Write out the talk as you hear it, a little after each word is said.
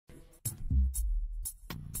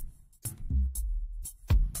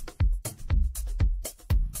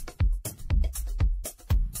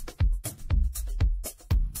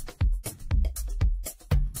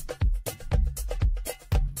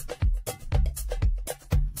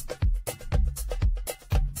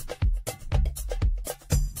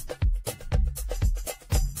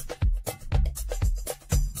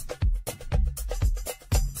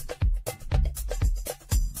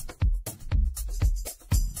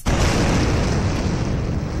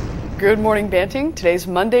Good morning, Banting. Today's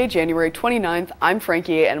Monday, January 29th. I'm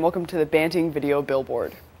Frankie, and welcome to the Banting Video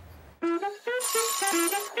Billboard.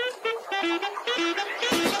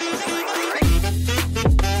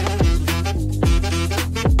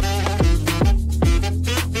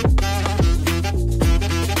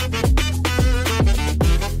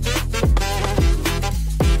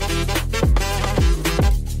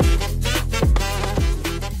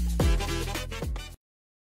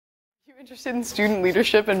 Interested in student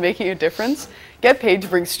leadership and making a difference? Get paid to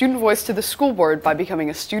bring student voice to the school board by becoming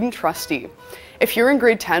a student trustee. If you're in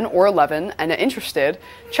grade 10 or 11 and are interested,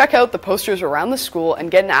 check out the posters around the school and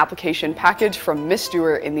get an application package from Miss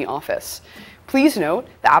Stewart in the office. Please note,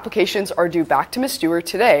 the applications are due back to Miss Stewart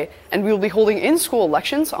today, and we will be holding in-school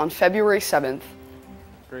elections on February 7th.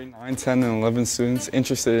 Grade 9, 10, and 11 students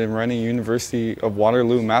interested in running University of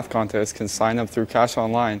Waterloo math contest can sign up through Cash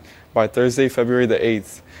Online by Thursday, February the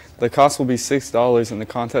 8th. The cost will be $6 and the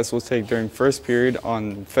contest will take during first period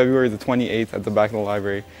on February the 28th at the back of the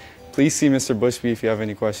library. Please see Mr. Bushby if you have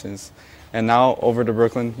any questions. And now over to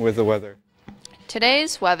Brooklyn with the weather.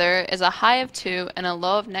 Today's weather is a high of 2 and a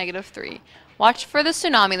low of -3. Watch for the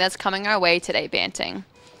tsunami that's coming our way today, Banting.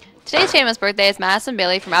 Today's famous birthday is Madison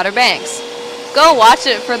Bailey from Outer Banks. Go watch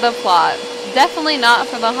it for the plot. Definitely not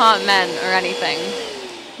for the hot men or anything.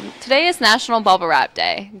 Today is National Bubble Wrap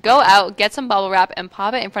Day. Go out, get some bubble wrap, and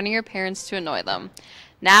pop it in front of your parents to annoy them.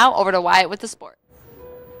 Now, over to Wyatt with the sport.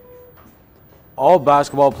 All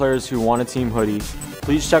basketball players who want a team hoodie,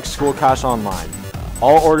 please check School Cash Online.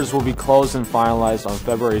 All orders will be closed and finalized on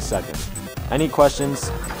February 2nd. Any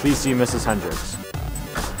questions, please see Mrs. Hendricks.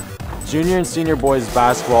 Junior and senior boys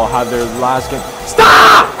basketball had their last game.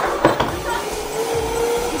 Stop!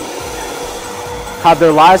 Had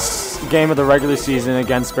their last game of the regular season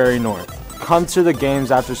against Barry North. Come to the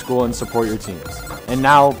games after school and support your teams. And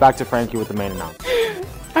now, back to Frankie with the main announcement.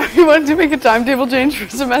 If you want to make a timetable change for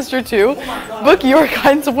semester 2, book your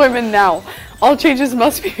guidance appointment now. All changes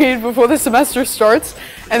must be made before the semester starts,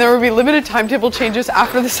 and there will be limited timetable changes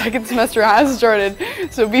after the second semester has started,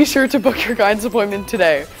 so be sure to book your guidance appointment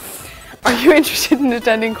today. Are you interested in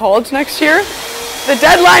attending college next year? The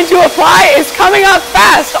deadline to apply is coming up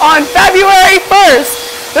fast on February 1st.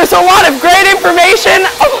 There's a lot of great information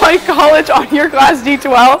about college on your Class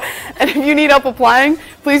D2L, and if you need help applying,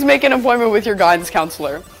 please make an appointment with your guidance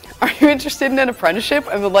counselor. Are you interested in an apprenticeship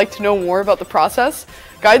and would like to know more about the process?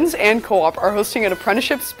 Guidance and Co-op are hosting an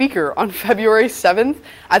apprenticeship speaker on February 7th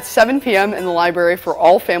at 7 p.m. in the library for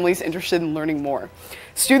all families interested in learning more.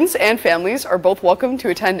 Students and families are both welcome to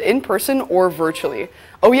attend in person or virtually.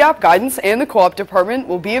 OEAP Guidance and the Co-op department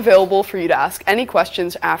will be available for you to ask any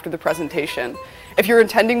questions after the presentation. If you're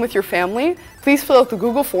attending with your family, please fill out the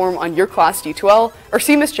Google form on your Class D2L or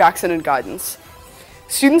see Ms. Jackson in Guidance.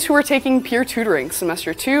 Students who are taking peer tutoring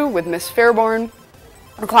semester 2 with Ms. Fairbairn,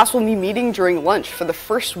 our class will be meeting during lunch for the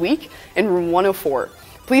first week in room 104.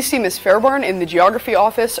 Please see Ms. Fairbairn in the geography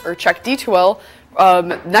office or check D2L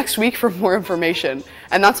next week for more information.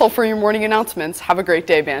 And that's all for your morning announcements. Have a great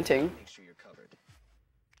day, Banting. Make sure you're covered.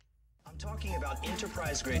 I'm talking about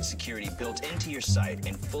enterprise-grade security built into your site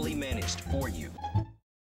and fully managed for you.